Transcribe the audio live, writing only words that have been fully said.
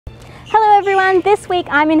Hello everyone, this week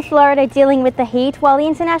I'm in Florida dealing with the heat while the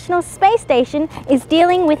International Space Station is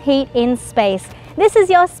dealing with heat in space. This is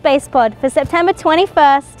your Space Pod for September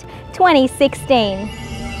 21st, 2016.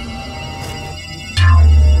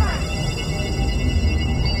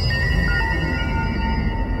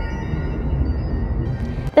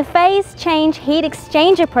 The Phase Change Heat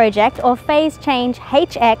Exchanger project, or Phase Change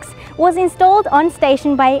HX, was installed on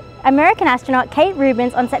station by American astronaut Kate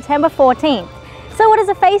Rubins on September 14th. So what is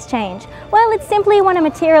a phase change? Well, it's simply when a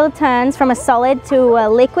material turns from a solid to a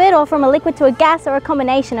liquid, or from a liquid to a gas, or a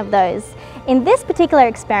combination of those. In this particular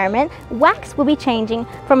experiment, wax will be changing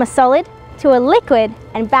from a solid to a liquid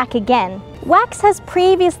and back again. Wax has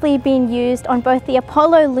previously been used on both the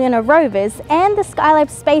Apollo lunar rovers and the Skylab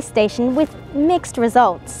space station with mixed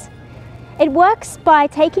results. It works by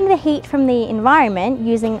taking the heat from the environment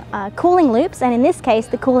using cooling loops, and in this case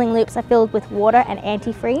the cooling loops are filled with water and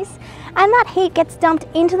antifreeze, and that heat gets dumped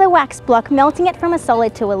into the wax block, melting it from a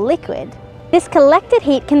solid to a liquid. This collected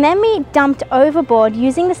heat can then be dumped overboard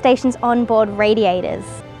using the station's onboard radiators,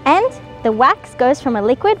 and the wax goes from a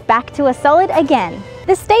liquid back to a solid again.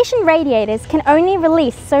 The station radiators can only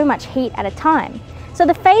release so much heat at a time, so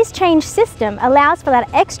the phase change system allows for that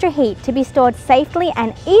extra heat to be stored safely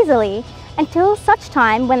and easily until such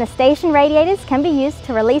time when the station radiators can be used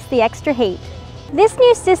to release the extra heat. This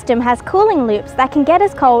new system has cooling loops that can get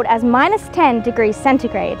as cold as -10 degrees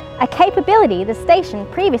centigrade, a capability the station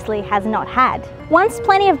previously has not had. Once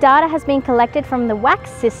plenty of data has been collected from the wax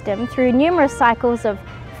system through numerous cycles of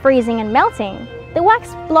freezing and melting, the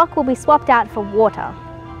wax block will be swapped out for water.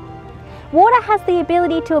 Water has the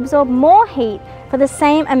ability to absorb more heat for the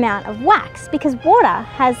same amount of wax because water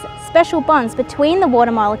has special bonds between the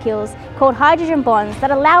water molecules called hydrogen bonds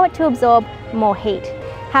that allow it to absorb more heat.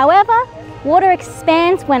 However, water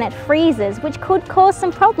expands when it freezes, which could cause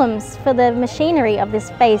some problems for the machinery of this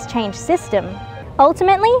phase change system.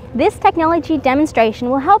 Ultimately, this technology demonstration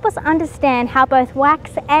will help us understand how both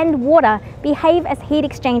wax and water behave as heat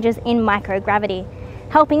exchangers in microgravity,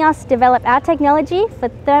 helping us develop our technology for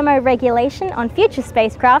thermoregulation on future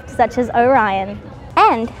spacecraft such as Orion.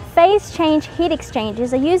 And phase change heat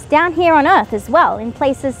exchangers are used down here on Earth as well, in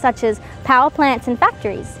places such as power plants and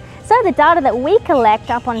factories. So the data that we collect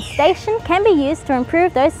up on station can be used to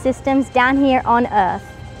improve those systems down here on Earth.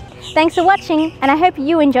 Thanks for watching, and I hope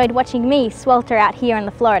you enjoyed watching me swelter out here in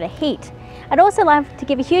the Florida heat. I'd also love to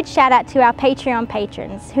give a huge shout out to our Patreon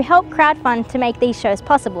patrons who help crowdfund to make these shows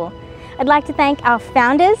possible. I'd like to thank our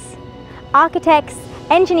founders, architects,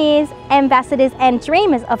 engineers, ambassadors and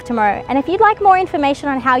dreamers of tomorrow. And if you'd like more information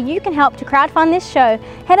on how you can help to crowdfund this show,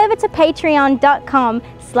 head over to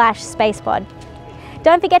patreon.com/spacepod.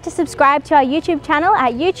 Don't forget to subscribe to our YouTube channel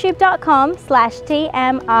at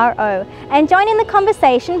youtube.com/TMRO and join in the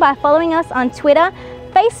conversation by following us on Twitter,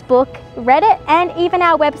 Facebook, Reddit and even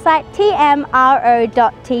our website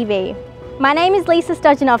tmro.tv. My name is Lisa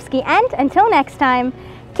Stojanovski, and until next time,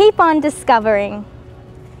 keep on discovering.